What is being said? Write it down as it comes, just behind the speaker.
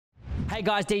Hey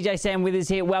guys, DJ Sam Withers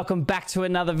here. Welcome back to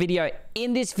another video.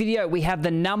 In this video, we have the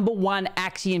 #1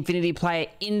 Axie Infinity player,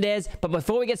 Indes. But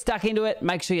before we get stuck into it,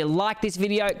 make sure you like this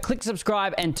video, click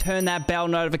subscribe, and turn that bell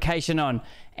notification on.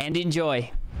 And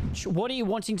enjoy. What are you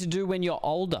wanting to do when you're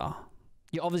older?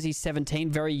 You're obviously 17,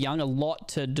 very young, a lot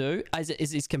to do.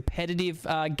 Is this competitive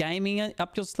gaming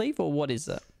up your sleeve, or what is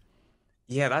it?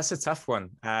 Yeah, that's a tough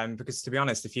one. Because to be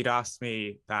honest, if you'd asked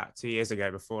me that 2 years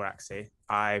ago before Axie,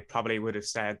 I probably would have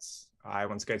said I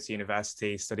want to go to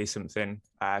university, study something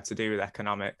to do with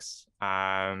economics.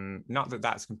 Not that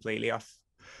that's completely off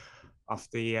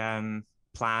the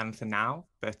plan for now,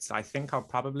 but I think I'll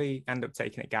probably end up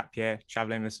taking a gap year,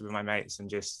 traveling with some of my mates, and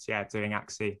just doing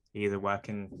Axie, either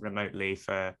working remotely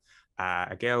for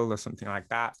a guild or something like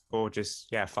that, or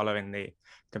just following the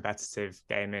competitive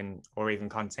gaming or even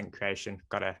content creation.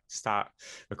 Got to start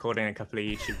recording a couple of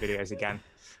YouTube videos again.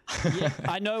 Yeah,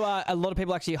 I know a lot of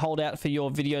people actually hold out for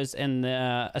your videos, and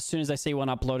as soon as they see one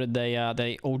uploaded,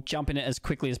 they all jump in it as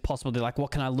quickly as possible. They're like, what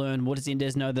can I learn? What does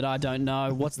Indes know that I don't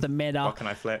know? What's the meta? What can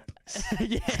I flip?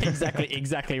 Yeah,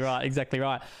 exactly right.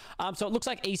 So it looks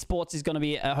like esports is going to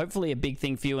be hopefully a big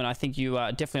thing for you, and I think you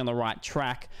are definitely on the right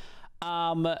track.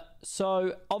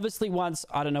 So obviously once,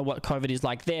 I don't know what COVID is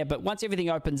like there, but once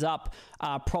everything opens up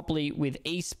properly with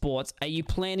esports, are you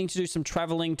planning to do some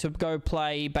traveling to go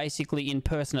play basically in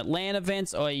person at LAN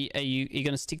events, or are you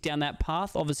going to stick down that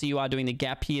path? Obviously you are doing the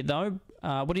gap here though.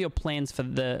 What are your plans for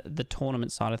the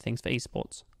tournament side of things for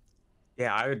esports?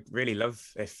 Yeah, I would really love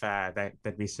if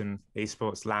there'd be some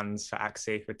esports lands for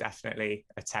Axie. Would definitely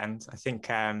attend. I think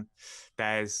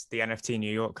there's the NFT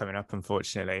New York coming up.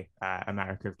 Unfortunately,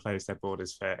 America have closed their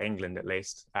borders for England at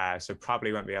least, so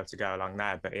probably won't be able to go along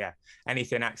there. But yeah,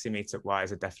 anything Axie meetup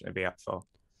wise, I'd definitely be up for.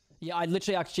 Yeah, I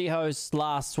literally asked G-Host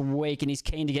last week, and he's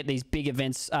keen to get these big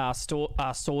events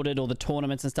sorted, or the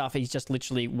tournaments and stuff. He's just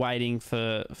literally waiting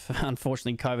for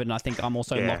unfortunately COVID, and I think I'm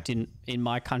also locked in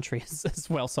my country as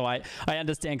well. So I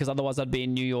understand, because otherwise I'd be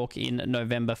in New York in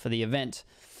November for the event.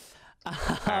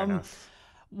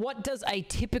 What does a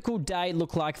typical day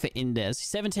look like for Indes?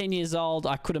 17 years old,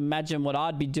 I could imagine what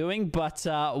I'd be doing, but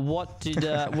what's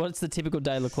the typical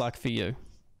day look like for you?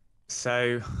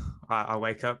 So I'll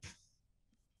wake up,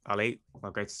 I'll eat,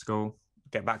 I'll go to school,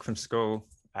 get back from school,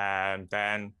 and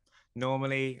then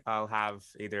normally I'll have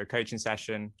either a coaching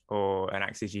session or an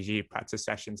Axie GG practice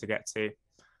session to get to,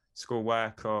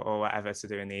 schoolwork or whatever to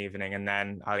do in the evening, and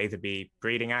then I'll either be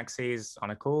breeding Axies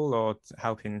on a call or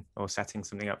helping or setting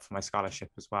something up for my scholarship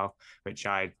as well, which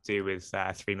I do with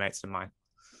 3 mates of mine.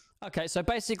 Okay, so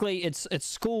basically it's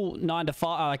school 9 to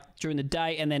 5 like during the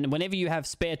day, and then whenever you have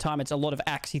spare time, it's a lot of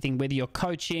Axie thing, whether you're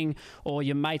coaching or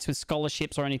your mates with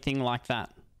scholarships or anything like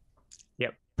that.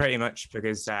 Yep, pretty much,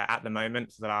 because at the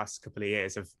moment for the last couple of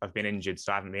years I've been injured,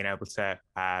 so I haven't been able to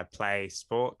play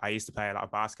sport. I used to play a lot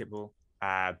of basketball,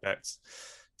 but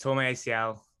tore my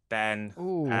ACL, then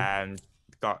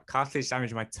got cartilage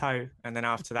damage in my toe, and then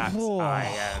after that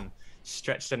I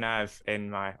stretched I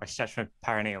stretched my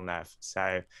perineal nerve,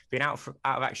 so been out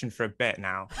of action for a bit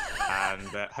now,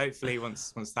 but hopefully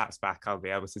once that's back, I'll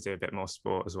be able to do a bit more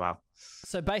sport as well.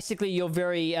 So basically you're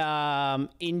very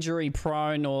injury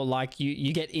prone, or like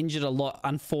you get injured a lot,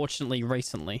 unfortunately,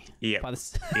 recently. Yeah.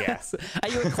 Are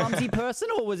you a clumsy person,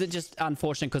 or was it just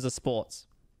unfortunate because of sports?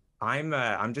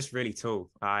 I'm just really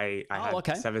tall. I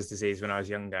had Sever's disease when I was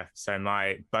younger, so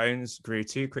my bones grew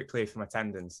too quickly for my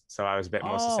tendons, so I was a bit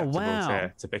more susceptible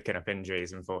to picking up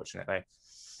injuries, unfortunately.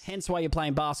 Hence why you're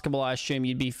playing basketball. I assume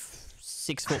you'd be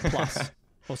 6 foot plus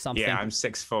or something. Yeah, I'm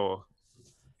 6'4".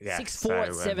 Yeah, 6'4"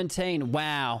 at 17.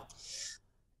 Wow.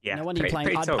 Yeah, no wonder you're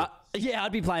playing.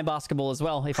 I'd be playing basketball as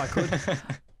well if I could.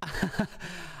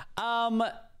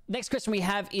 Next question we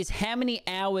have is, how many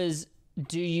hours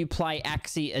do you play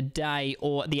Axie a day,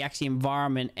 or the Axie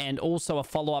environment? And also a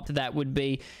follow-up to that would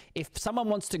be, if someone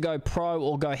wants to go pro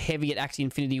or go heavy at Axie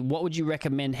Infinity, what would you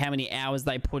recommend how many hours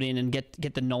they put in and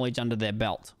get the knowledge under their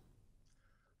belt?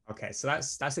 Okay, so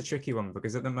that's a tricky one,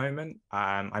 because at the moment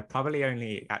I probably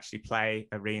only actually play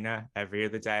arena every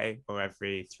other day or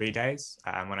every 3 days.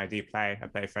 When I do play, I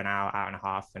play for an hour and a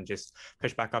half, and just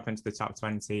push back up into the top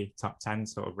 20, top 10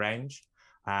 sort of range.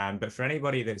 But for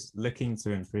anybody that's looking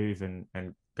to improve and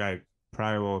go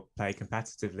pro or play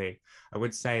competitively, I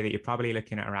would say that you're probably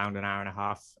looking at around an hour and a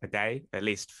half a day, at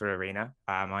least for arena.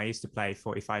 I used to play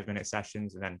 45-minute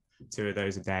sessions, and then 2 of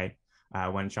those a day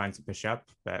when trying to push up.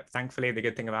 But thankfully, the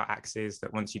good thing about Axie is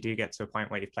that once you do get to a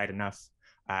point where you've played enough,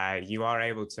 you are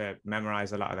able to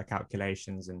memorize a lot of the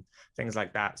calculations and things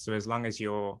like that. So as long as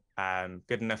you're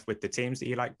good enough with the teams that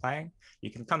you like playing, you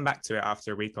can come back to it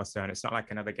after a week or so. And it's not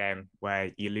like another game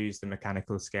where you lose the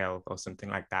mechanical skill or something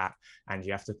like that, and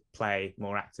you have to play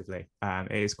more actively.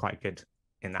 It is quite good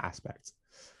in that aspect.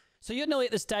 So you're nearly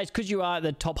at the stage, because you are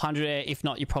the top 100, if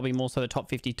not, you're probably more so the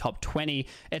top 50, top 20.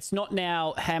 It's not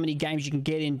now how many games you can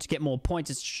get in to get more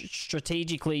points. It's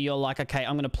strategically, you're like, okay,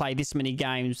 I'm going to play this many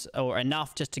games or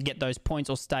enough just to get those points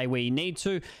or stay where you need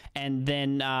to, and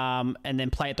then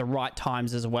play at the right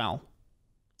times as well.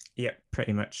 Yeah,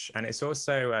 pretty much. And it's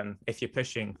also, if you're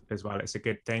pushing as well, it's a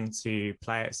good thing to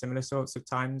play at similar sorts of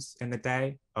times in the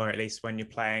day, or at least when you're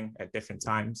playing at different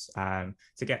times,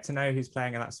 to get to know who's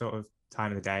playing at that sort of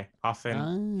time of the day.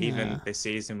 Often, even this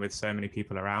season with so many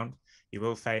people around, you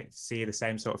will see the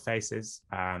same sort of faces.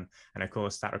 And of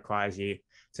course, that requires you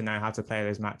to know how to play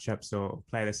those matchups or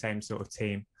play the same sort of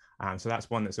team. So that's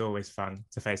one that's always fun,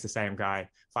 to face the same guy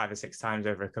 5 or 6 times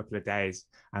over a couple of days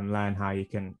and learn how you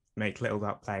can make little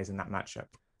dot plays in that matchup.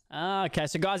 Okay,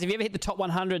 so guys, if you ever hit the top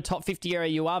 100, top 50 area,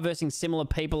 you are versing similar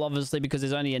people, obviously, because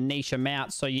there's only a niche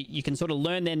amount. So you can sort of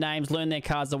learn their names, learn their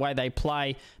cards, the way they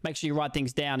play. Make sure you write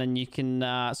things down, and you can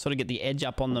sort of get the edge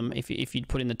up on them if you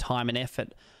put in the time and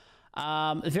effort.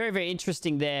 Very, very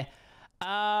interesting there.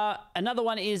 Another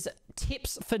one is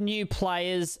tips for new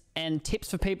players and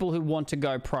tips for people who want to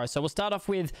go pro. So we'll start off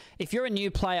with, if you're a new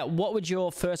player, what would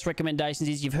your first recommendations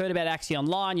is? You've heard about Axie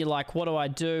online. You're like, what do I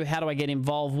do? How do I get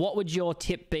involved? What would your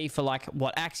tip be for like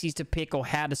what Axies to pick, or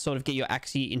how to sort of get your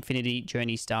Axie Infinity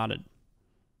journey started?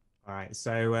 All right,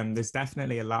 so there's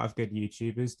definitely a lot of good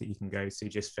YouTubers that you can go to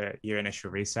just for your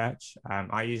initial research.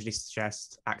 I usually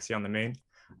suggest Axie on the Moon.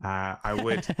 I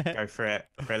would go for a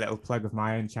little plug of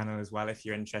my own channel as well if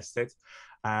you're interested.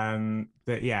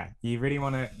 But yeah, you really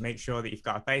want to make sure that you've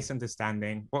got a base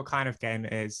understanding what kind of game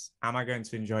it is. Am I going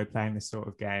to enjoy playing this sort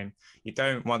of game? You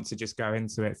don't want to just go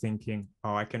into it thinking,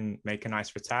 oh, I can make a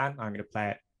nice return, I'm going to play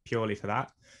it purely for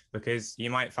that, because you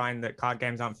might find that card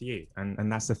games aren't for you.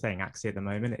 And that's the thing, Axie at the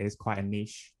moment, it is quite a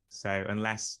niche. So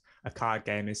unless a card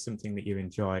game is something that you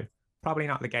enjoy, probably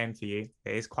not the game for you.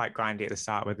 It is quite grindy at the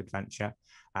start with adventure.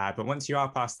 But once you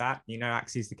are past that, you know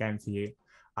Axie is the game for you.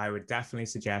 I would definitely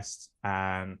suggest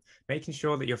making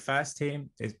sure that your first team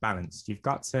is balanced. You've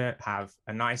got to have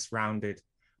a nice rounded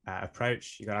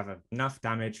approach. You've got to have enough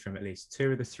damage from at least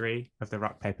 2 of the 3 of the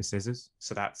rock, paper, scissors.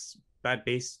 So that's Bird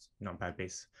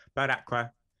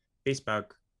Aqua, Beast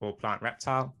Bug, or Plant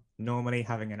Reptile. Normally,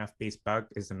 having enough Beast Bug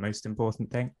is the most important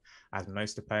thing, as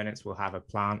most opponents will have a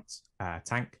plant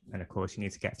tank. And of course, you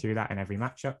need to get through that in every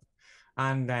matchup.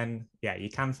 And then, yeah, you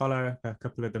can follow a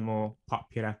couple of the more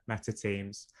popular meta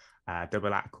teams,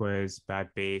 Double Aquas, Bird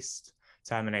Beast,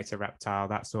 Terminator Reptile,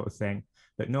 that sort of thing.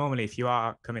 But normally, if you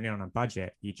are coming in on a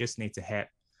budget, you just need to hit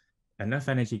enough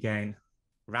energy gain,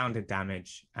 rounded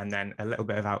damage, and then a little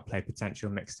bit of outplay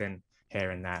potential mixed in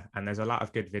here and there. And there's a lot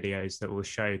of good videos that will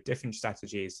show different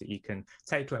strategies that you can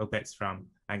take little bits from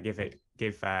and give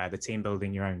the team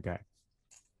building your own go.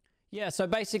 Yeah, so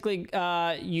basically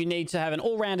you need to have an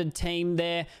all-rounded team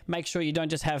there. Make sure you don't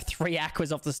just have 3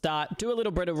 Aquas off the start. Do a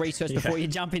little bit of research before you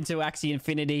jump into Axie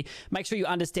Infinity. Make sure you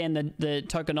understand the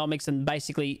tokenomics, and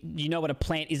basically you know what a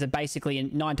plant is. Basically,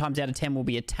 and 9 times out of 10 will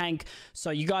be a tank. So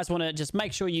you guys want to just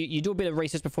make sure you do a bit of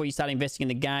research before you start investing in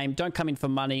the game. Don't come in for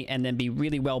money, and then be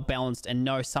really well balanced and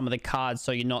know some of the cards,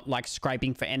 so you're not like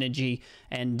scraping for energy,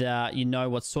 and you know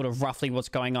what's sort of roughly what's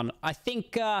going on. I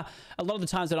think a lot of the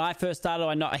times when I first started,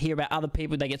 I hear about other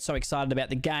people, they get so excited about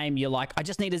the game. You're like, I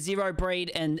just need a 0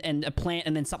 breed and a plant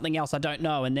and then something else I don't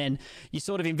know. And then you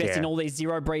sort of invest in all these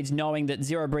 0 breeds, knowing that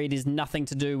 0 breed is nothing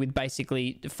to do with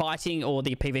basically fighting or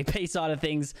the PvP side of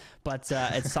things, but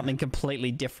it's something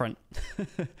completely different.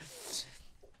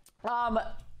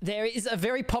 There is a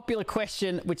very popular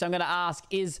question, which I'm going to ask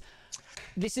is,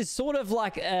 this is sort of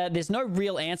like, there's no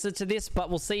real answer to this, but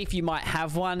we'll see if you might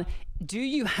have one. Do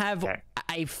you have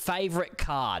a favorite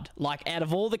card? Like, out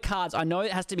of all the cards, I know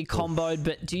it has to be comboed,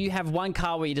 but do you have one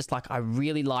card where you're just like, I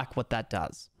really like what that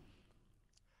does?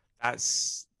 That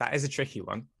is a tricky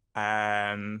one.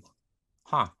 There's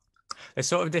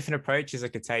sort of different approaches I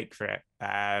could take for it.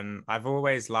 I've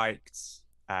always liked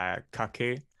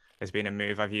Cuckoo. Has been a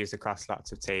move I've used across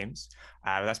lots of teams.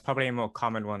 But that's probably a more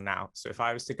common one now. So if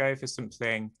I was to go for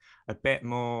something a bit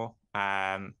more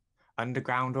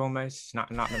underground, almost not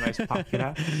the most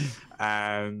popular,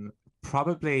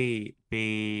 probably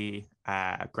be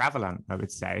Gravelant, I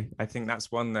would say. I think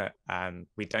that's one that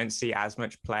we don't see as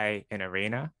much play in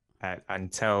Arena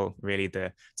until really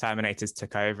the Terminators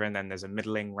took over, and then there's a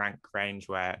middling rank range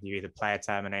where you either play a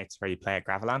Terminator or you play a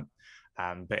Gravelant.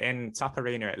 But in top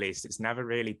arena, at least, it's never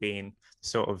really been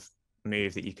sort of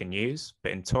move that you can use.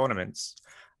 But in tournaments,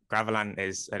 Gravelant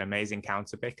is an amazing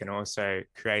counter pick and also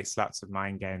creates lots of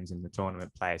mind games in the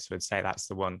tournament play. So I'd say that's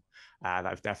the one that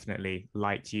I've definitely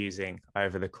liked using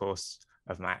over the course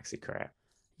of my Axie career.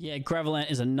 Yeah,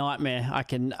 Gravelant is a nightmare.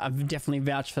 I've definitely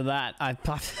vouched for that.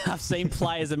 I've seen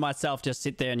players and myself just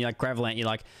sit there and you're like, Gravelant, you're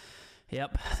like,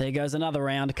 yep, there goes another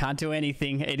round. Can't do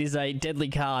anything. It is a deadly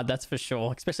card, that's for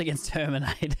sure, especially against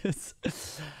Terminators.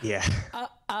 Yeah.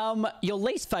 Your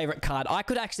least favorite card, I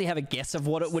could actually have a guess of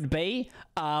what it would be.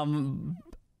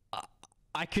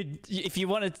 I could, if you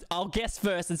wanted, I'll guess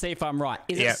first and see if I'm right.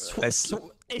 Is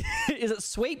it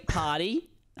Sweet Party?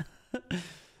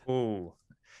 Oh,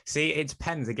 see, it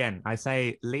depends again. I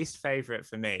say least favorite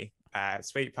for me.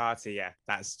 Sweet Party, yeah,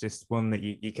 that's just one that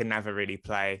you can never really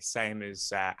play. Same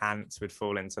as Ants would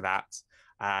fall into that.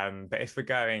 But if we're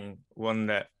going one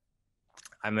that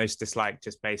I most dislike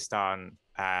just based on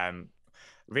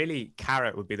really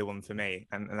Carrot would be the one for me.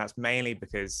 And that's mainly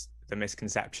because the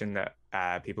misconception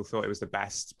that people thought it was the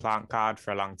best plant card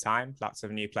for a long time. Lots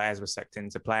of new players were sucked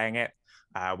into playing it,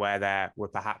 where there were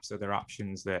perhaps other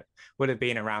options that would have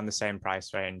been around the same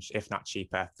price range, if not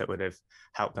cheaper, that would have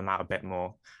helped them out a bit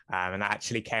more. And that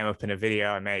actually came up in a video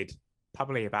I made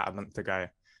probably about a month ago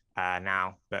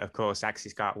now. But of course,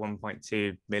 Axie's got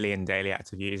 1.2 million daily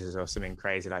active users or something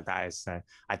crazy like that is. So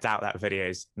I doubt that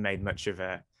video's made much of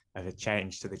a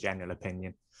change to the general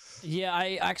opinion. Yeah,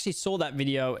 I actually saw that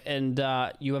video and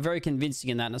you were very convincing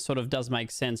in that, and it sort of does make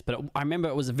sense. But I remember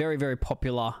it was very, very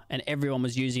popular and everyone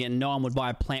was using it and no one would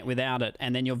buy a plant without it.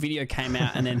 And then your video came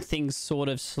out and then things sort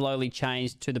of slowly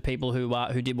changed to the people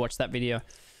who did watch that video.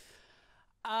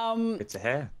 Good to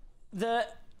hear.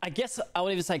 I guess I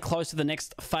would even say close to the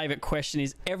next favorite question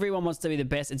is everyone wants to be the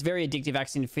best. It's very addictive,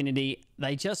 Axie Infinity.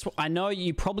 I know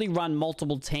you probably run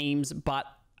multiple teams, but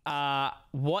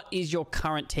what is your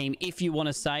current team? If you want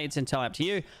to say, it's entirely up to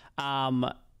you.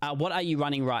 What are you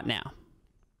running right now?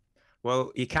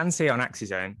 Well, you can see on Axie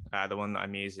Zone, the one that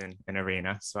I'm using in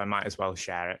Arena, so I might as well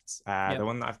share it. Yep. The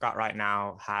one that I've got right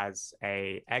now has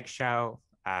a eggshell,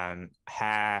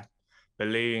 hair,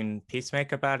 balloon,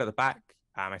 peacemaker bird at the back.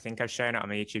 I think I've shown it on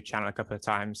my YouTube channel a couple of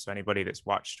times, so anybody that's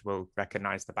watched will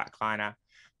recognize the backliner.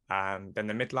 Then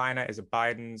the midliner is a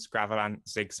Biden's Gravelant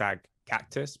Zigzag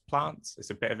Cactus plant. It's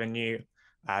a bit of a new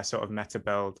sort of meta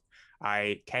build.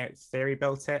 I theory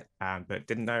built it, but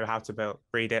didn't know how to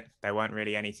breed it. There weren't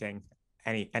really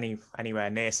anywhere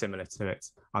near similar to it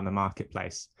on the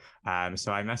marketplace.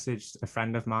 So I messaged a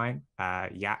friend of mine,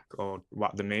 Yak or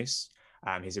What the Moose.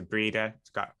 He's a breeder.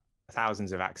 He's got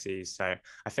thousands of Axies, so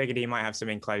I figured he might have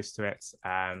something close to it.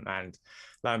 And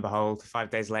lo and behold, 5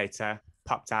 days later,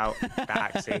 popped out that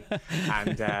Axie,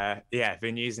 and yeah,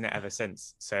 been using it ever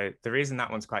since. So the reason that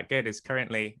one's quite good is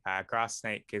currently Grass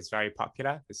Snake is very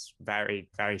popular. It's very,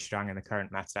 very strong in the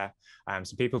current meta.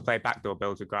 So people play backdoor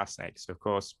builds with Grass Snake. So of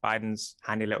course, Biden's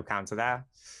handy little counter there.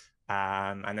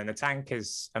 And then the tank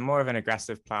is more of an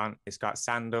aggressive plant. It's got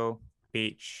Sandal,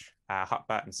 Beach, Hot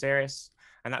Button, Sirius.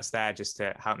 And that's there just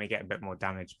to help me get a bit more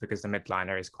damage because the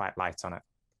midliner is quite light on it.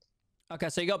 Okay,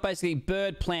 so you got basically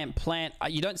bird, plant, plant.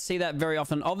 You don't see that very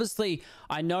often. Obviously,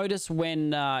 I notice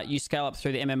when you scale up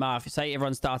through the MMR, if you say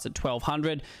everyone starts at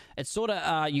 1200, it's sort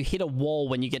of, you hit a wall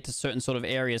when you get to certain sort of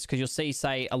areas because you'll see,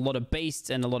 say, a lot of beasts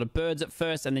and a lot of birds at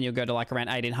first, and then you'll go to like around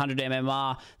 1800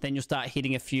 MMR, then you'll start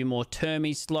hitting a few more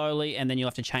termies slowly, and then you'll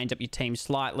have to change up your team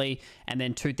slightly, and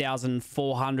then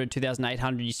 2400,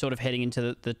 2800, you're sort of heading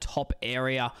into the top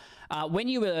area. When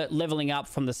you were leveling up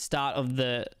from the start of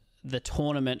the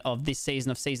tournament of this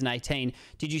season, of season 18,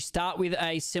 did you start with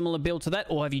a similar build to that,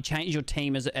 or have you changed your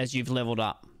team as you've leveled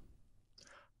up?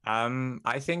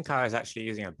 I think I was actually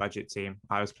using a budget team.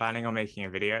 I was planning on making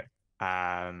a video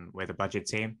with a budget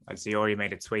team. As he already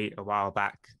made a tweet a while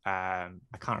back. I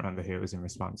can't remember who it was in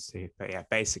response to, but yeah,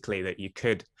 basically that you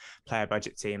could play a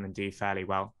budget team and do fairly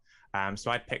well. So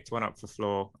I picked one up for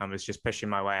floor and was just pushing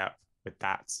my way up with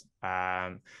that.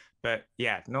 But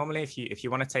yeah, normally if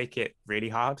you want to take it really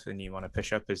hard and you want to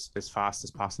push up as fast as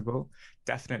possible,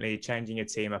 definitely changing your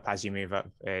team up as you move up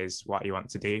is what you want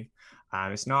to do.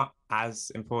 It's not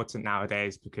as important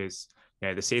nowadays because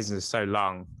the seasons are so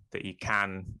long that you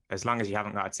can, as long as you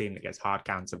haven't got a team that gets hard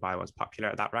countered by what's popular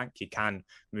at that rank, you can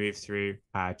move through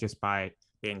just by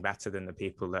being better than the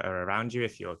people that are around you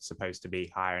if you're supposed to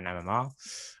be higher in MMR.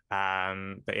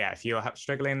 But yeah, if you're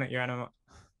struggling at your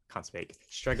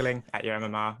struggling at your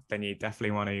MMR, then you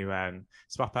definitely want to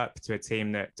swap up to a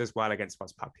team that does well against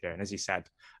what's popular. And as you said,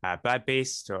 Bird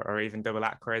Beast or even Double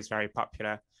Aqua is very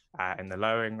popular in the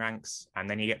lowering ranks. And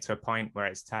then you get to a point where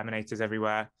it's Terminators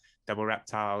everywhere. double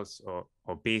reptiles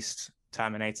or beast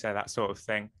terminator, that sort of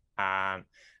thing.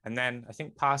 And then I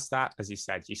think past that, as you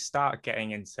said, you start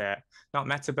getting into not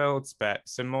meta builds, but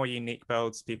some more unique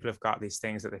builds. People have got these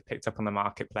things that they've picked up on the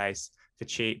marketplace for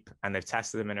cheap, and they've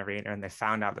tested them in arena, and they've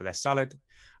found out that they're solid.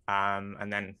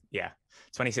 And then, yeah,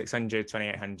 2600,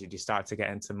 2800, you start to get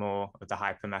into more of the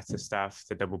hyper meta stuff,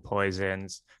 the double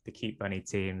poisons, the cute bunny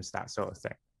teams, that sort of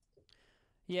thing.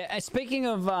 Yeah, speaking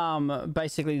of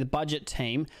basically the budget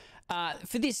team,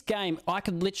 for this game, I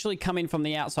could literally come in from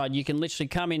the outside. You can literally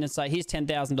come in and say, here's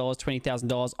 $10,000,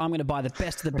 $20,000. I'm going to buy the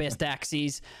best of the best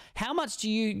Axies. How much do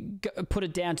you put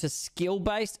it down to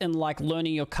skill-based and like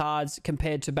learning your cards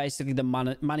compared to basically the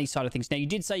money side of things? Now, you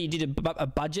did say you did a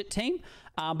budget team,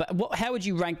 but how would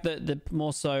you rank the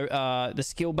more so the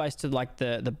skill-based to like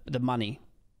the money?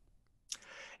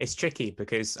 It's tricky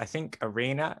because I think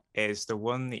arena is the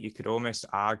one that you could almost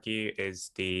argue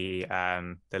is the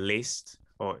least,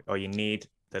 or you need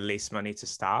the least money to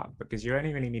start, because you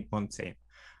only really need one team.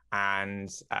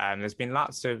 And there's been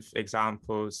lots of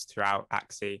examples throughout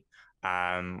Axie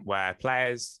where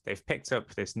players, they've picked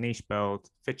up this niche build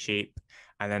for cheap,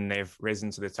 and then they've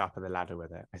risen to the top of the ladder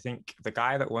with it. I think the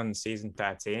guy that won season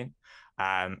 13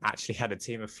 actually had a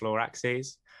team of floor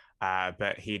Axies,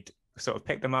 but he'd sort of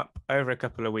picked them up over a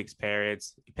couple of weeks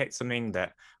periods. He picked something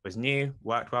that was new,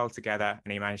 worked well together,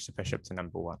 and he managed to push up to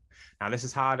number one. Now, this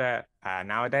is harder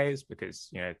nowadays because,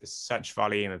 you know, there's such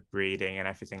volume of breeding and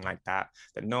everything like that,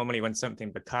 that normally when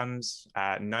something becomes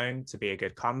known to be a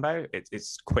good combo,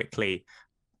 it's quickly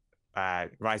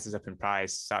rises up in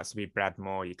price, starts to be bred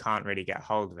more. You can't really get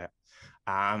hold of it.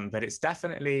 But it's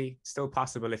definitely still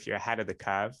possible if you're ahead of the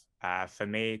curve. For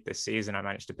me, this season, I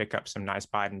managed to pick up some nice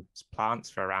Biden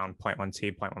plants for around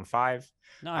 0.12, 0.15.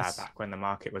 Nice. Back when the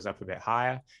market was up a bit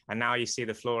higher. And now you see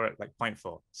the floor at like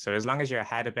 0.4. So as long as you're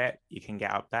ahead a bit, you can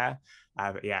get up there.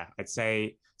 But yeah, I'd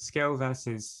say skill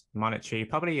versus monetary,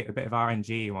 probably a bit of RNG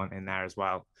you want in there as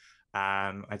well.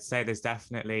 I'd say there's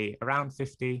definitely around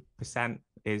 50%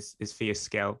 is for your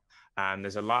skill.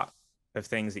 There's a lot of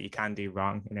things that you can do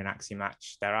wrong in an Axie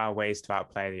match. There are ways to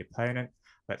outplay the opponent,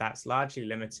 but that's largely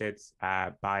limited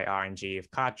by RNG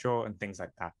of card draw and things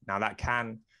like that. Now, that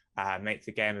can make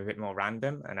the game a bit more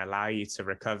random and allow you to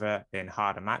recover in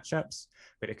harder matchups,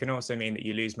 but it can also mean that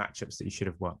you lose matchups that you should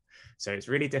have won. So it's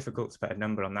really difficult to put a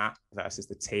number on that versus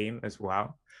the team as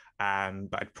well.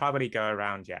 But I'd probably go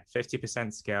around,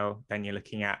 50% skill. Then you're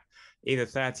looking at either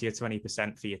 30 or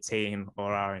 20% for your team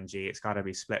or RNG. It's got to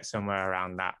be split somewhere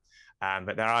around that.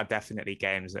 But there are definitely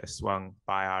games that are swung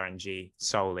by RNG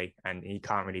solely, and you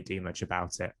can't really do much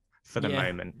about it for the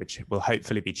moment, which will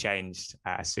hopefully be changed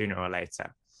sooner or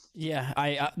later.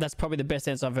 Yeah, that's probably the best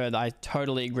answer I've heard. I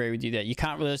totally agree with you there. You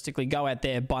can't realistically go out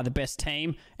there, buy the best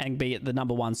team and be at the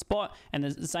number one spot. And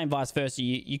the same vice versa.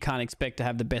 You can't expect to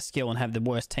have the best skill and have the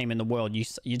worst team in the world.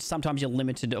 Sometimes you're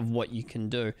limited of what you can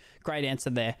do. Great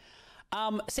answer there.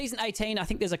 Season 18, I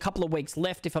think there's a couple of weeks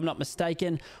left, if I'm not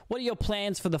mistaken. What are your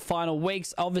plans for the final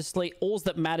weeks? Obviously, all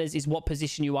that matters is what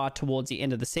position you are towards the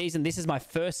end of the season. This is my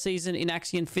first season in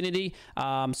Axie Infinity,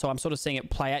 so I'm sort of seeing it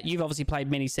play out. You've obviously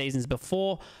played many seasons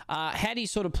before. How do you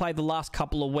sort of play the last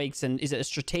couple of weeks, and is it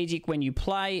strategic when you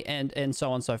play, and so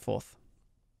on and so forth?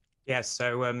 Yeah,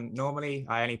 so normally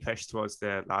I only push towards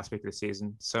the last week of the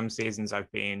season. Some seasons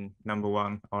I've been number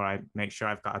one, or I make sure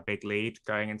I've got a big lead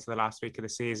going into the last week of the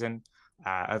season.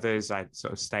 Others, I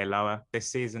sort of stay lower. This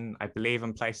season, I believe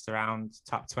I'm placed around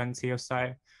top 20 or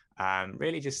so.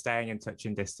 Really just staying in touch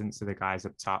and distance to the guys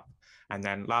up top. And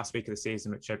then last week of the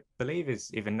season, which I believe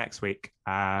is even next week,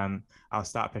 I'll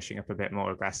start pushing up a bit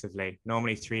more aggressively.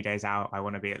 Normally 3 days out, I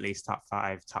want to be at least top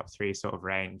 5, top 3 sort of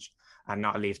range, and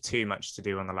not leave too much to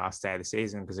do on the last day of the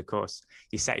season, because of course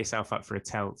you set yourself up for a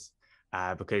tilt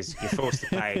because you're forced to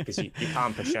play because you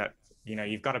can't push up. You know,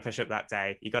 you've got to push up that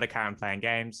day. You've got to carry on playing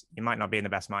games. You might not be in the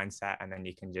best mindset, and then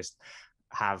you can just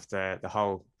have the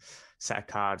whole set of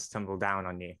cards tumble down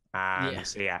on you.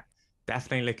 So yeah,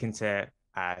 definitely looking to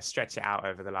stretch it out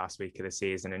over the last week of the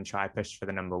season and try push for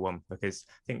the number one, because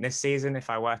I think this season,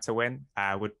 if I were to win,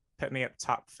 would put me up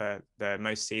top for the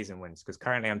most season wins, because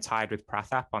currently I'm tied with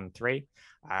Prathap on 3.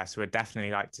 So we'd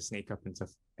definitely like to sneak up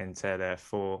into the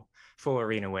four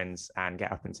arena wins and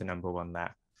get up into number one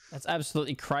there. That's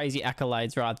absolutely crazy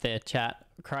accolades right there, chat.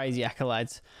 Crazy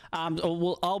accolades.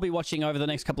 I'll be watching over the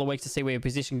next couple of weeks to see where your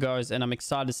position goes, and I'm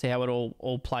excited to see how it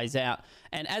all plays out.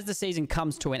 And as the season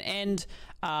comes to an end,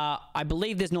 I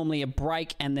believe there's normally a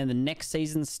break, and then the next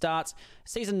season starts.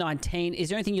 Season 19. Is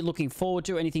there anything you're looking forward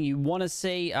to? Anything you want to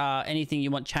see? Anything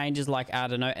you want changes? Like, I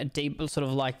don't know, a deep sort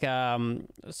of like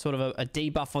sort of a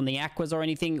debuff on the aquas or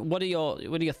anything? What are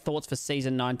your thoughts for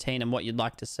season 19 and what you'd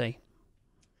like to see?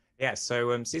 Yeah,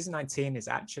 so season 19 is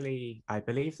actually, I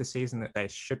believe, the season that there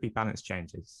should be balance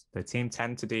changes. The team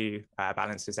tend to do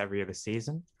balances every other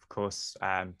season. Of course,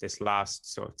 this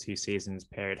last sort of 2 seasons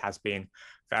period has been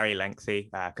very lengthy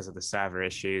because of the server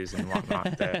issues and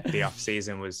whatnot. The off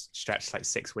season was stretched like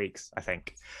 6 weeks, I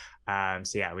think.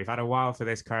 So yeah, we've had a while for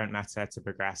this current meta to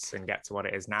progress and get to what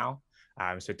it is now.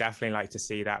 So definitely like to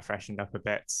see that freshened up a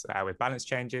bit with balance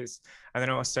changes. And then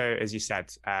also, as you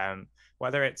said,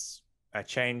 whether it's a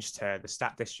change to the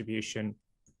stat distribution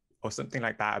or something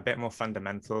like that, a bit more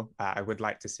fundamental. I would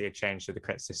like to see a change to the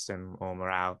crit system or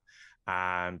morale.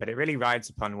 But it really rides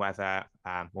upon whether,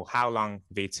 or how long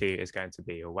V2 is going to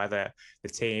be, or whether the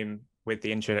team, with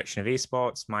the introduction of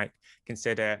esports, might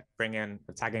consider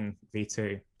tagging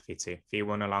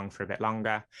V1 along for a bit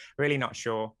longer. Really not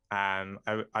sure. I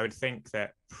would think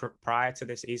that prior to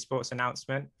this esports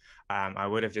announcement, I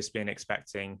would have just been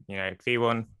expecting,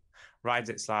 V1 rides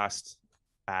its last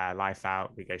life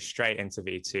out, we go straight into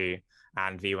V2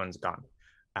 and V1's gone.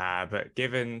 But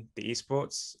given the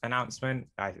esports announcement,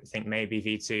 I think maybe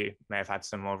V2 may have had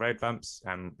some more road bumps.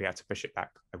 We had to push it back.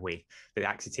 The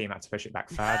Axie team had to push it back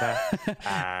further.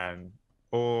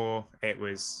 Or it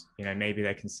was, maybe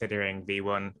they're considering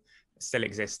V1 still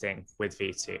existing with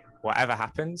V2. Whatever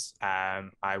happens,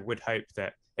 I would hope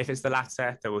that if it's the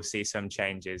latter, that we'll see some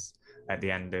changes at the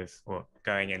end of, or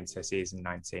going into season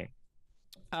 19.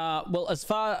 Well,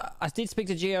 I did speak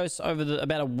to Geos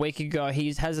about a week ago.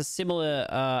 He has a similar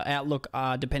outlook,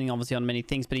 depending obviously on many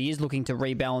things, but he is looking to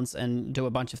rebalance and do a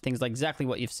bunch of things like exactly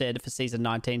what you've said for season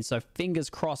 19. So fingers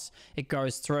crossed it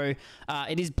goes through.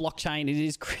 It is blockchain, it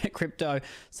is crypto.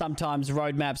 Sometimes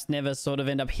roadmaps never sort of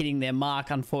end up hitting their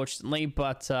mark, unfortunately,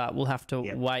 but we'll have to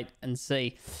wait and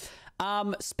see.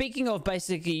 Speaking of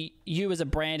basically you as a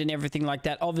brand and everything like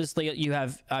that, obviously you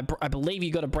have, I believe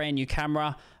you got a brand new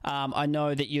camera. I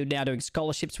know that you're now doing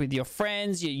scholarships with your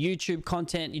friends, your YouTube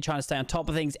content, you're trying to stay on top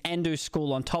of things and do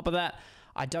school on top of that.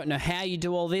 I don't know how you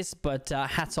do all this, but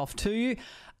hats off to you.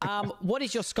 What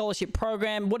is your scholarship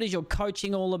program? What is your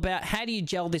coaching all about? How do you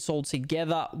gel this all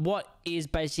together? What is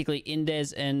basically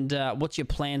Indes, and what's your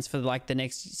plans for like the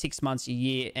next 6 months, a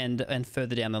year, and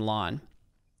further down the line?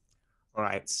 All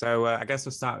right, so I guess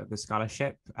we'll start with the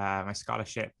scholarship. My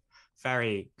scholarship,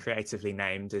 very creatively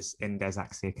named, is Indes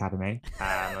Axie Academy.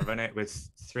 I run it with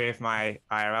 3 of my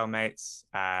IRL mates,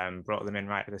 brought them in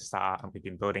right at the start, and we've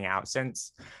been building it out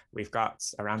since. We've got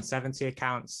around 70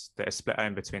 accounts that are split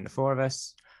owned between the 4 of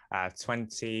us,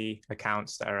 20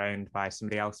 accounts that are owned by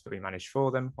somebody else, but we manage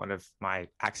for them, one of my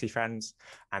Axie friends,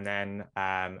 and then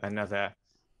another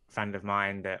friend of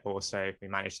mine that also we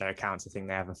manage their accounts. I think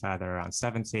they have a further around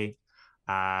 70.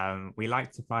 We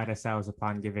like to pride ourselves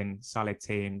upon giving solid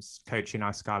teams, coaching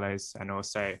our scholars, and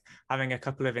also having a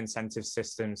couple of incentive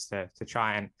systems to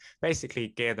try and basically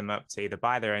gear them up to either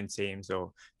buy their own teams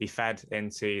or be fed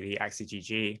into the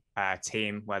Axie GG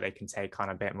team, where they can take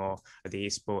on a bit more of the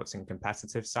esports and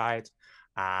competitive side.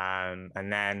 And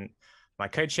then my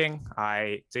coaching,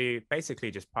 I do basically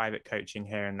just private coaching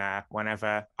here and there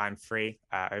whenever I'm free.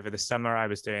 Over the summer, I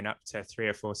was doing up to 3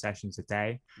 or 4 sessions a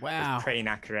day. Wow. It's pretty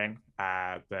knackering.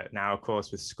 But now, of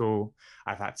course, with school,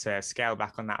 I've had to scale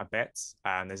back on that a bit.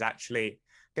 There's actually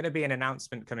going to be an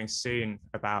announcement coming soon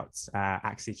about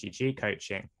Axie GG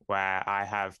coaching, where I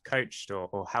have coached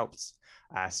or helped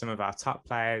some of our top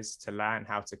players to learn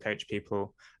how to coach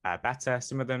people better.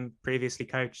 Some of them previously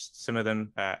coached, some of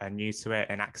them are new to it,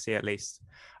 in Axie at least.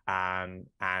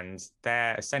 And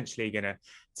they're essentially going to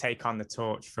take on the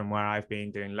torch from where I've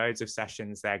been doing loads of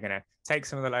sessions. They're going to take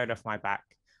some of the load off my back.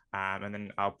 And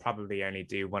then I'll probably only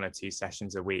do 1 or 2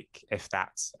 sessions a week, if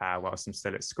that's whilst I'm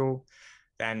still at school.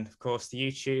 Then, of course, the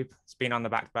YouTube has been on the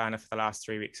back burner for the last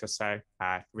 3 weeks or so.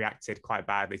 Reacted quite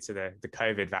badly to the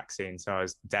COVID vaccine, so I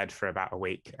was dead for about a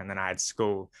week. And then I had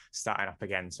school starting up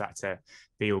again, so I had to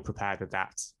be all prepared with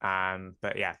that.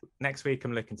 But yeah, next week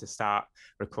I'm looking to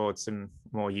record some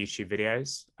more YouTube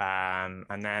videos.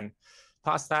 And then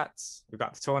past that, we've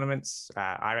got the tournaments.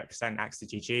 I represent Axie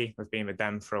GG. We've been with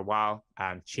them for a while.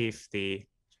 Chief, the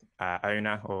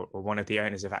owner or one of the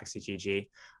owners of Axie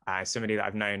GG, somebody that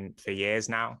I've known for years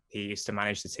now. He used to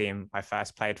manage the team I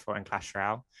first played for in Clash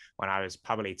Royale when I was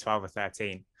probably 12 or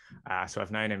 13. So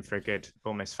I've known him for a good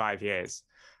almost 5 years.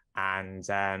 And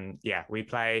yeah, we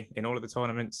play in all of the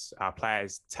tournaments. Our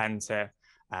players tend to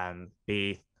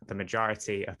be the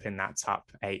majority up in that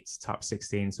top 8, top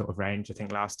 16 sort of range. I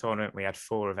think last tournament we had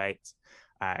 4 of 8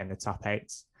 in the top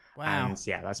 8. Wow. And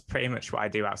yeah, that's pretty much what I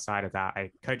do outside of that. I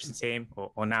coach the team,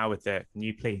 or now with the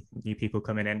new people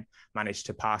coming in, manage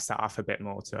to pass that off a bit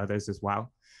more to others as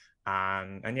well.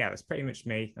 And yeah, that's pretty much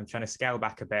me. I'm trying to scale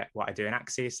back a bit what I do in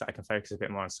Axie so I can focus a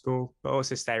bit more on school, but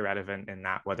also stay relevant in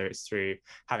that, whether it's through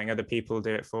having other people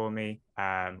do it for me,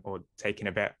 or taking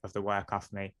a bit of the work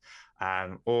off me,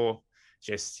 or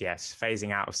just, yes,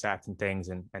 phasing out of certain things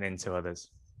and into others.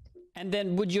 And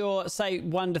then would your, say,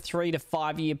 1 to 3 to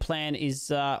 5 year plan is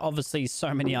obviously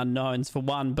so many unknowns for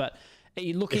one, but are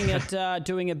you looking at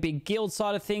doing a big guild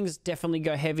side of things, definitely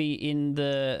go heavy in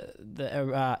the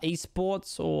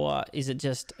esports, or is it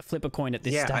just flip a coin at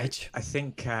this stage? I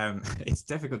think it's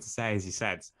difficult to say, as you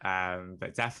said,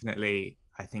 but definitely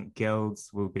I think guilds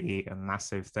will be a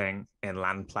massive thing in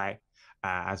LAN play.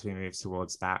 As we move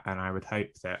towards that. And I would hope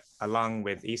that along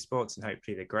with esports and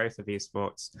hopefully the growth of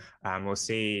esports, we'll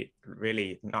see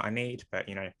really not a need, but,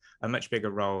 you know, a much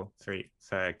bigger role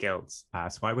for guilds.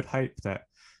 So I would hope that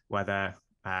whether,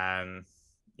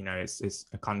 you know, it's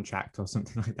a contract or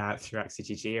something like that through Axie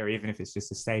GG, or even if it's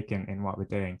just a stake in what we're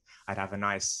doing, I'd have a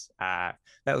nice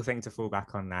little thing to fall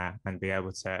back on there and be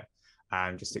able to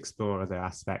just explore other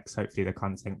aspects. Hopefully the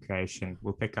content creation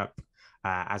will pick up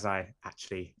as I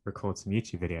actually record some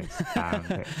YouTube videos.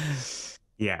 But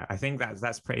yeah, I think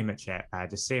that's pretty much it.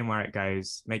 Just seeing where it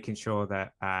goes, making sure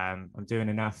that I'm doing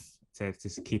enough to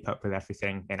keep up with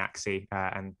everything in Axie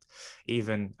and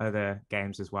even other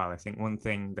games as well. I think one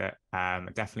thing that I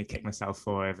definitely kicked myself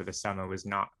for over the summer was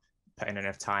not putting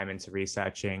enough time into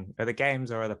researching other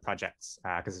games or other projects,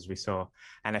 because as we saw,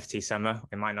 NFT summer,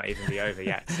 it might not even be over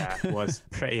yet, was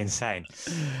pretty insane.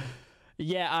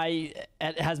 Yeah,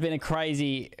 it has been a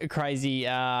crazy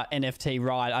NFT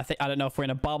ride. I don't know if we're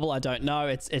in a bubble. I don't know.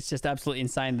 It's just absolutely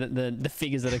insane the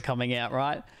figures that are coming out,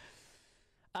 right?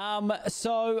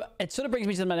 So it sort of brings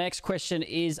me to my next question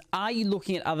is, are you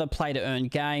looking at other play to earn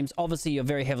games? Obviously you're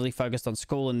very heavily focused on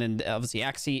school and then obviously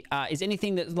Axie. Is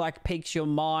anything that like piques your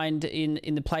mind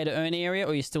in the play to earn area,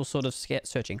 or are you still sort of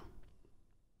searching?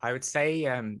 I would say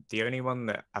the only one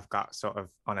that I've got sort of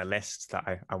on a list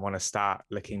that I want to start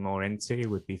looking more into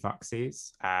would be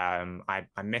Foxy's. I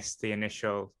missed the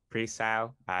initial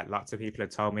pre-sale. Lots of people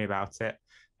had told me about it.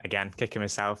 Again, kicking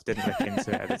myself, didn't look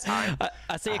into it at the time.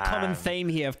 I see a common theme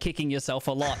here of kicking yourself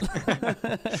a lot.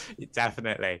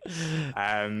 Definitely.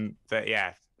 But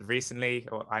yeah, recently,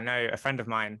 I know a friend of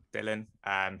mine, Dylan,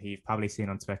 who you've probably seen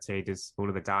on Twitter. He does all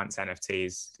of the dance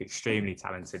NFTs, extremely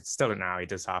talented. Still don't know how he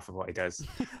does half of what he does.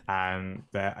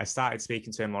 But I started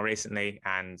speaking to him more recently,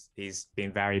 and he's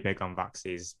been very big on Vox.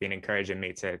 He's been encouraging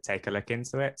me to take a look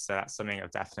into it. So that's something I'm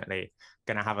definitely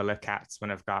going to have a look at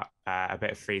when I've got a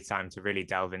bit of free time to really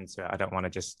delve into it. I don't want to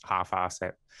just half-ass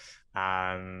it.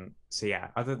 So yeah,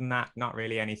 other than that, not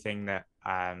really anything that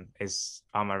is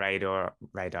on my radar,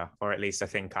 or at least I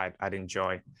think I'd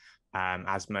enjoy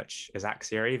as much as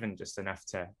Axie, or even just enough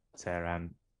to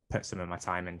put some of my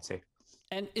time into.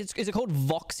 And is it called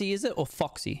Voxy, is it, or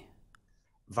Foxy?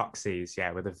 Voxies,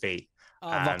 yeah, with a V. Oh,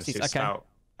 Voxies, so okay.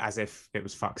 As if it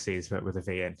was Foxies, but with a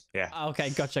V in, yeah.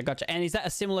 Okay, gotcha. And is that a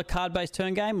similar card-based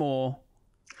turn game, or?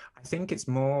 I think it's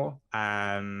more,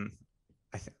 I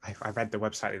read the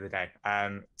website the other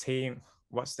day.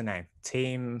 What's the name?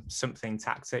 Team something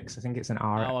tactics. I think it's an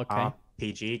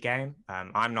RPG game.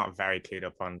 I'm not very clued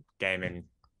up on gaming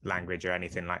language or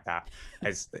anything like that.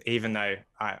 Even though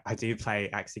I do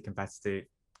play Axie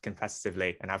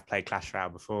competitively, and I've played Clash Royale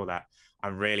before that,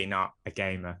 I'm really not a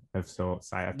gamer of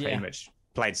sorts. I pretty much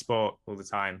played sport all the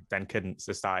time, then couldn't,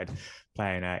 so started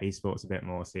playing esports a bit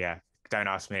more. So yeah, don't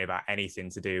ask me about anything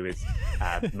to do with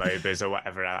MOBAs or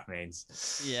whatever that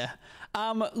means. Yeah.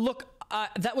 Look,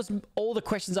 that was all the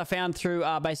questions I found through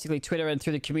basically Twitter and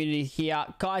through the community here.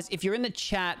 Guys, if you're in the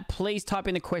chat, please type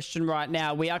in a question right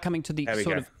now. We are coming to the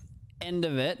sort of end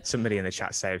of it. Somebody in the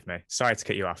chat saved me. Sorry to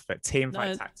cut you off, but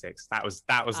Teamfight Tactics. That was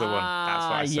the one. That's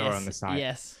what I saw on the site.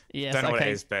 Yes. Don't know what it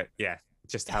is, but yeah.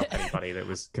 Just to help anybody that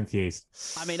was confused.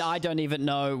 I mean, I don't even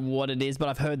know what it is, but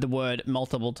I've heard the word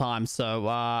multiple times. So,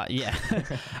 yeah.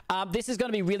 This is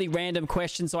going to be really random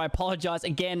questions, so I apologize.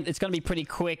 Again, it's going to be pretty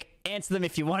quick. Answer them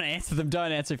if you want to answer them.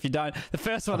 Don't answer if you don't. The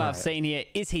first one I've seen here,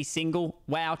 is he single?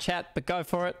 Wow, chat, but go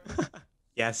for it.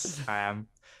 Yes, I am.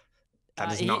 That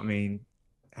does not mean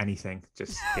anything.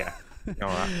 Just yeah. All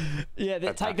right. Yeah,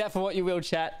 take that for what you will,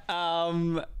 chat.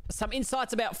 Some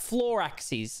insights about floor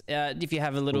axes, if you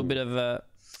have a little bit of a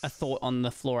thought on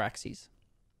the floor axes.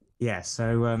 Yeah,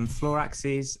 so floor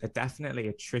axes are definitely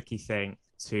a tricky thing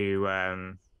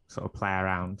to sort of play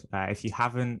around. If you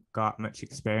haven't got much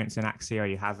experience in Axie, or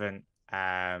you haven't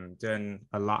done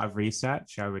a lot of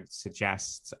research, I would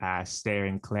suggest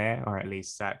steering clear, or at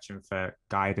least searching for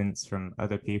guidance from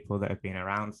other people that have been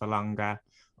around for longer,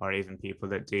 or even people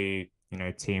that do,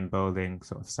 team building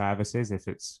sort of services if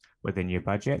it's within your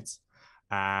budget.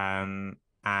 And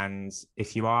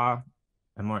if you are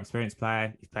a more experienced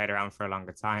player, you've played around for a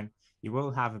longer time, you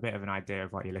will have a bit of an idea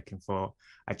of what you're looking for.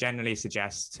 I generally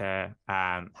suggest to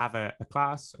have a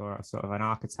class or a sort of an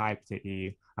archetype that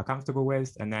you are comfortable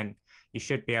with, and then you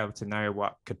should be able to know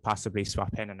what could possibly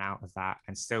swap in and out of that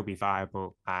and still be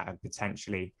viable and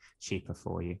potentially cheaper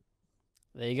for you.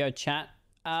 There you go, chat.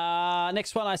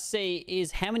 Next one I see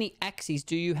is, how many Axies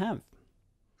do you have?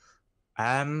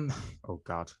 Oh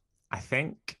God. I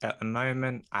think at the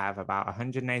moment I have about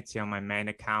 180 on my main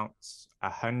account,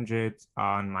 100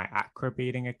 on my aqua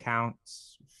breeding account,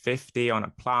 50 on a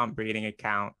plant breeding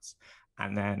account,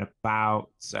 and then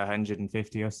about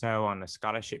 150 or so on a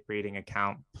scholarship breeding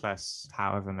account, plus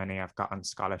however many I've got on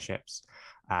scholarships.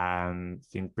 Been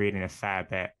breeding a fair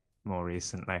bit more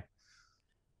recently.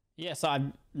 Yes,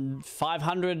 I'm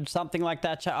 500, something like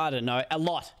that. I don't know. A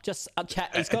lot. Just a chat.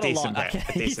 He's got a lot.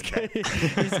 Okay.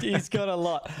 He's got a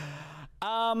lot.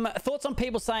 Thoughts on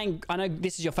people saying, I know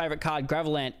this is your favorite card,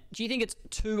 Gravelant. Do you think it's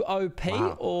too OP,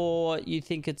 or you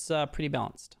think it's pretty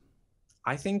balanced?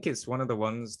 I think it's one of the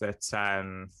ones that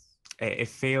it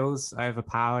feels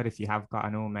overpowered. If you have got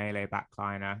an all melee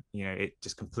backliner, it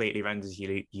just completely renders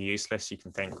you useless. You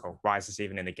can think, oh, why is this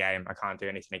even in the game? I can't do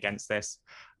anything against this.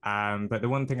 But the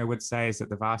one thing I would say is that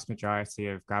the vast majority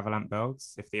of Gravelant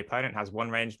builds, if the opponent has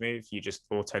one range move, you just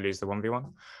auto lose the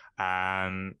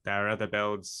 1v1. There are other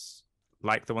builds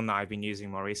like the one that I've been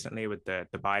using more recently with the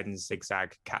Biden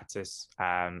Zigzag Cactus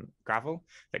Gravel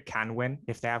that can win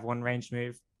if they have one range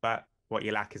move, but what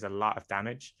you lack is a lot of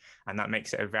damage, and that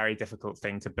makes it a very difficult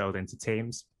thing to build into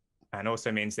teams, and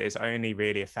also means that it's only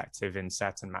really effective in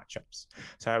certain matchups.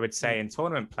 So I would say in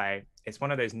tournament play, it's one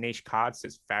of those niche cards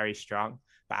that's very strong,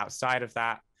 but outside of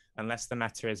that, unless the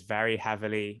meta is very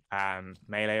heavily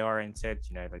melee oriented,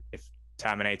 like if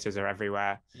Terminators are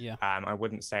everywhere, I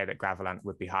wouldn't say that Gravelant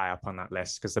would be high up on that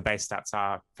list, because the base stats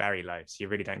are very low, so you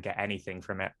really don't get anything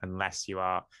from it unless you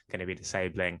are going to be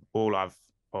disabling all of,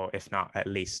 or if not, at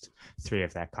least 3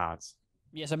 of their cards.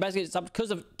 Yeah, so basically, it's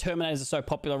because of Terminators are so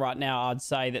popular right now, I'd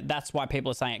say that's why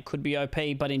people are saying it could be OP.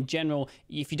 But in general,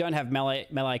 if you don't have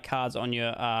melee cards on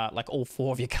your, like all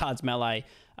 4 of your cards melee,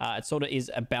 it sort of is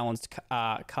a balanced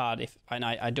card. And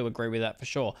I do agree with that for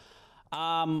sure.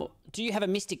 Do you have a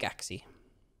Mystic Axie?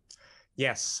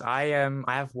 Yes, I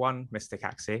have one Mystic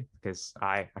Axie because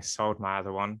I sold my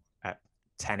other one at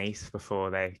 10 ETH before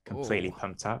they completely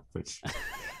pumped up, which...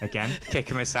 Again,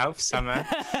 kicking myself, summer.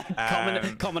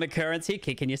 Common occurrence here,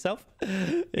 kicking yourself.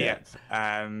 Yeah.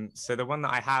 So the one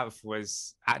that I have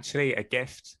was actually a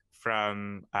gift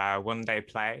from One Day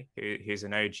Play, who's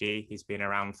an OG. He's been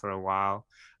around for a while.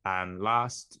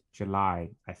 Last July,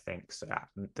 I think. So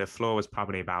the floor was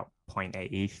probably about 0.8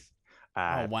 ETH.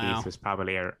 Wow. ETH was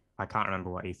probably, I can't remember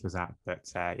what ETH was at, but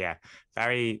yeah,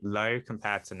 very low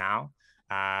compared to now.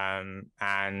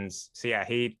 And so, yeah,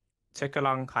 he took a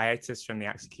long hiatus from the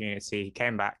Axie community. He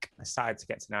came back. I started to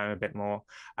get to know him a bit more.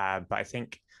 But I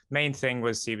think main thing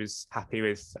was he was happy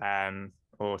with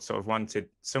or sort of wanted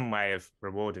some way of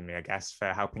rewarding me, I guess,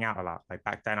 for helping out a lot. Like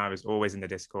back then I was always in the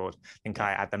Discord. I think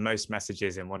I had the most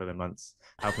messages in one of the months,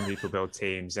 helping people build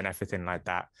teams and everything like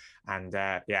that. And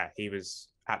yeah, he was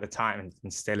at the time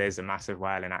and still is a massive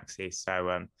whale in Axie.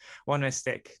 So one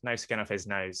Mystic, no skin off his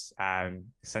nose,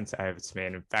 sent it over to me,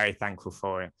 and I'm very thankful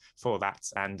for that.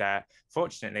 And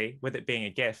fortunately, with it being a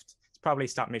gift, it's probably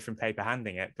stopped me from paper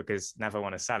handing it because never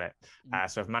want to sell it.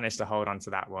 So I've managed to hold on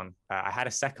to that one. I had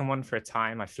a second one for a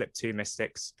time. I flipped 2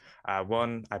 Mystics.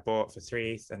 One I bought for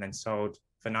 3 ETH and then sold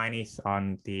for 9 ETH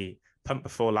on the pump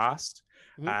before last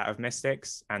of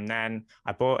Mystics. And then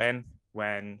I bought in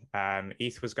when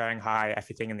ETH was going high,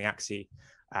 everything in the Axie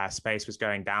space was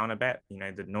going down a bit,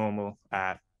 the normal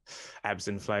ebbs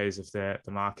and flows of the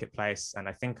marketplace. And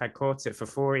I think I caught it for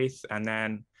 4 ETH and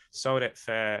then sold it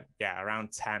for,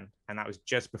 around 10. And that was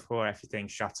just before everything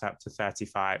shot up to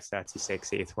 35, 36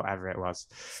 ETH, whatever it was.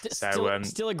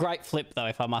 Still a great flip, though,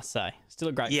 if I must say. Still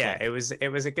a great flip. Yeah, it was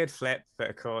a good flip. But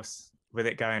of course, with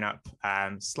it going up,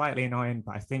 slightly annoying,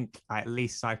 but I think I at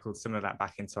least cycled some of that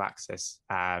back into Axis.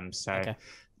 So Okay.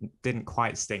 didn't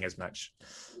quite sting as much.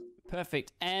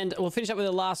 Perfect. And we'll finish up with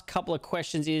the last couple of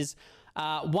questions is,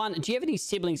 one, do you have any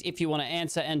siblings if you want to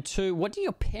answer? And two, what do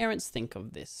your parents think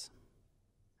of this?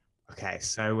 Okay,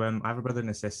 so I have a brother and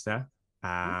a sister.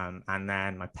 And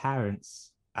then my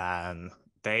parents, so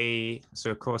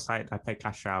of course I played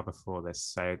Clash Royale before this,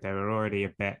 so they were already a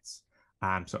bit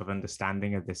sort of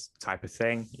understanding of this type of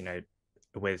thing, you know,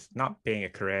 with not being a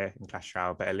career in Clash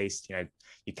Royale, but at least, you know,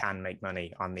 you can make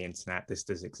money on the internet. This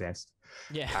does exist.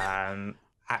 Yeah.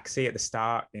 Axie at the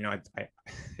start, you know,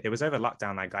 it was over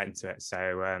lockdown I got into it,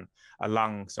 so a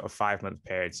long sort of 5-month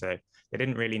period, so they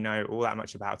didn't really know all that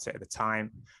much about it at the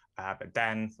time. But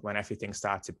then when everything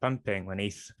started bumping, when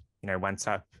ETH, you know, went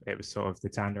up, it was sort of, they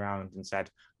turned around and said,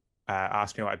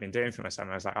 asked me what I'd been doing for my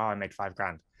summer. I was like, oh, I made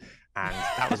 $5,000. And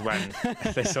that was when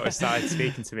they sort of started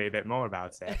speaking to me a bit more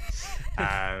about it.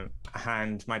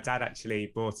 And my dad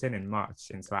actually bought in March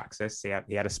into Axis. He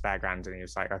had a spare grand and he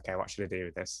was like, okay, what should I do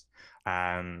with this?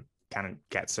 Kind of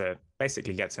get to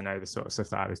know the sort of stuff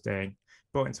that I was doing.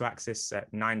 Bought into Axis at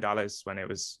 $9 when it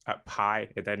was up high.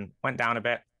 It then went down a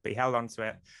bit, but he held on to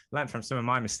it, learned from some of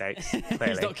my mistakes. Clearly.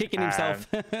 He's not kicking himself.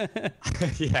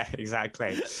 Yeah,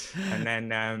 exactly. And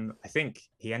then I think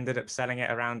he ended up selling it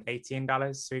around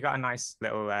 $18. So he got a nice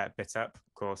little bit up.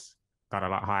 Of course, got a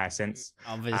lot higher since.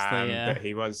 Obviously, yeah. But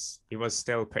he was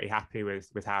still pretty happy with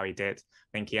how he did.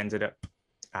 I think he ended up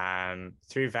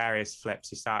through various flips.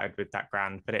 He started with that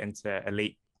grand, put it into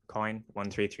Elite Coin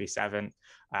 1337,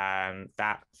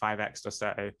 that 5x or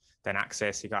so. Then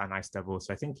Axis, he got a nice double.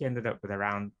 So I think he ended up with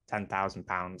around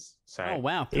 £10,000. So oh,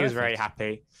 wow. Perfect. He was very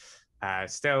happy.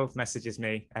 Still messages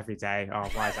me every day. Oh,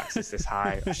 why is Axis this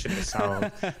high? I shouldn't have sold,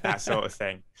 that sort of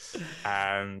thing.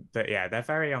 But yeah, they're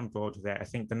very on board with it. I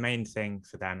think the main thing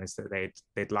for them is that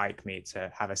they'd like me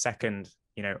to have a second,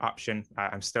 you know, option.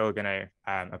 I'm still going to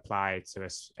apply to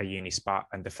a uni spot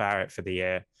and defer it for the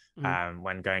year.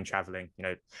 When going traveling, you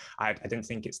know, I didn't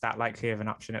think it's that likely of an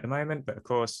option at the moment, but of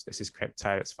course this is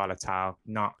crypto, it's volatile,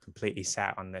 not completely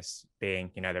set on this being,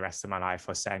 you know, the rest of my life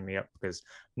or setting me up, because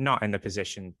not in the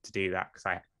position to do that, because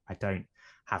I don't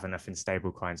have enough in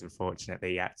stable coins,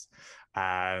 unfortunately, yet.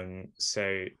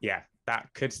 So yeah, that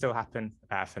could still happen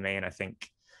for me. And I think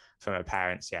for my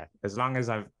parents, yeah, as long as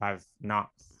I've not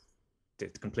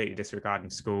completely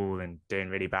disregarding school and doing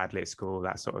really badly at school,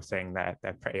 that sort of thing,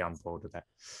 they're pretty on board with it.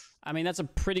 I mean, that's a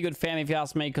pretty good family if you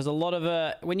ask me, because a lot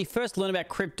of when you first learn about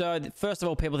crypto, first of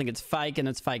all, people think it's fake and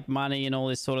it's fake money and all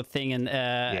this sort of thing, and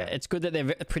yeah. It's good that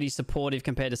they're pretty supportive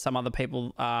compared to some other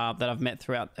people that I've met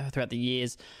throughout the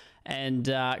years. And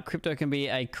crypto can be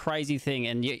a crazy thing,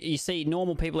 and you see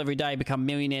normal people every day become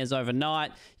millionaires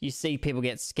overnight. You see people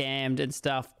get scammed and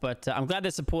stuff, but I'm glad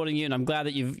they're supporting you, and I'm glad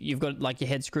that you've got like your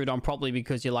head screwed on properly,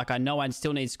 because you're like, I know I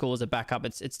still need school as a backup.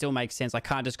 It still makes sense. I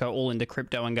can't just go all into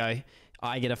crypto and go,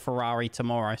 I get a Ferrari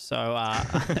tomorrow. So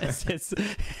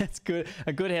it's good,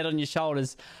 a good head on your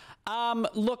shoulders.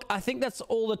 Look, I think that's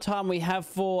all the time we have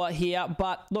for here,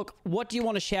 but look, what do you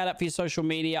want to shout out for your social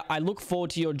media? I look forward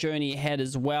to your journey ahead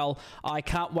as well. I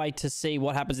can't wait to see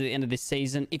what happens at the end of this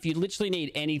season. If you literally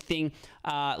need anything,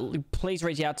 please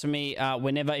reach out to me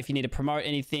whenever, if you need to promote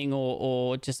anything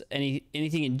or just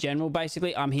anything in general.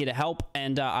 Basically, I'm here to help,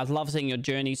 and I'd love seeing your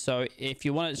journey. So if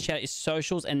you want to shout out your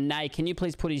socials, and Nay, can you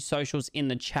please put his socials in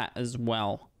the chat as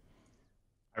well?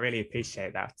 I really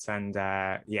appreciate that. And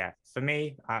yeah, for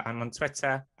me, I'm on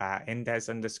Twitter,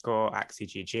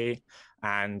 Indes_AxieGG.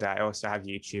 And I also have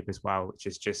YouTube as well, which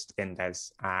is just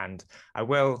Indes. And I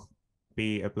will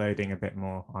be uploading a bit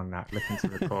more on that, looking to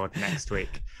record next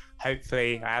week.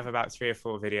 Hopefully, I have about 3 or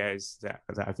 4 videos that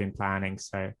I've been planning.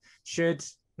 So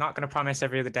not going to promise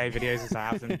every other day videos as I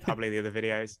have them, probably the other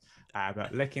videos,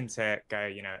 but looking to go,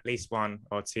 you know, at least 1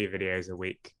 or 2 videos a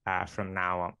week from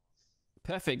now on.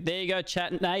 Perfect. There you go,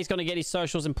 chat. Now he's going to get his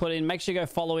socials and put in. Make sure you go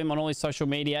follow him on all his social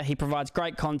media. He provides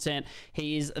great content.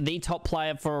 He is the top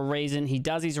player for a reason. He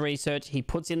does his research. He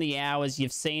puts in the hours.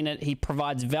 You've seen it. He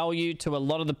provides value to a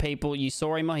lot of the people. You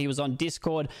saw him. He was on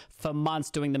Discord for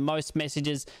months doing the most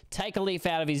messages. Take a leaf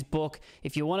out of his book.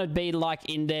 If you want to be like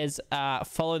Indes,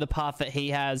 follow the path that he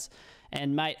has.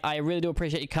 And mate, I really do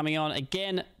appreciate you coming on.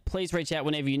 Again, please reach out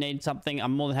whenever you need something.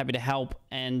 I'm more than happy to help,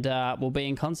 and we'll be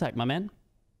in contact, my man.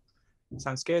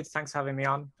 Sounds good. Thanks for having me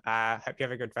on. Hope you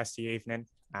have a good rest of your evening.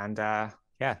 And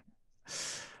yeah,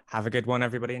 have a good one,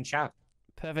 everybody in chat.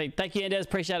 Perfect. Thank you, Indes.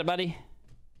 Appreciate it, buddy.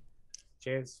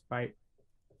 Cheers. Bye.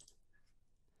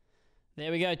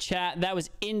 There we go, chat. That was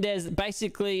Indes,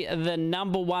 basically the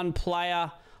 #1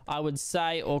 player, I would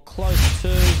say, or close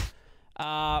to.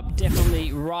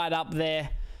 Definitely right up there.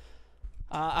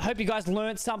 I hope you guys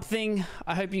learned something.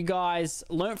 I hope you guys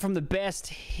learned from the best.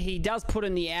 He does put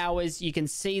in the hours. You can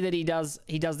see that he does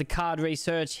the card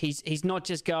research. He's not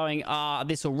just going,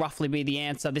 this will roughly be the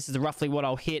answer. This is roughly what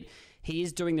I'll hit. He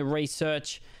is doing the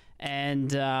research,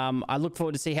 and I look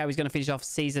forward to see how he's going to finish off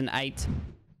Season 8.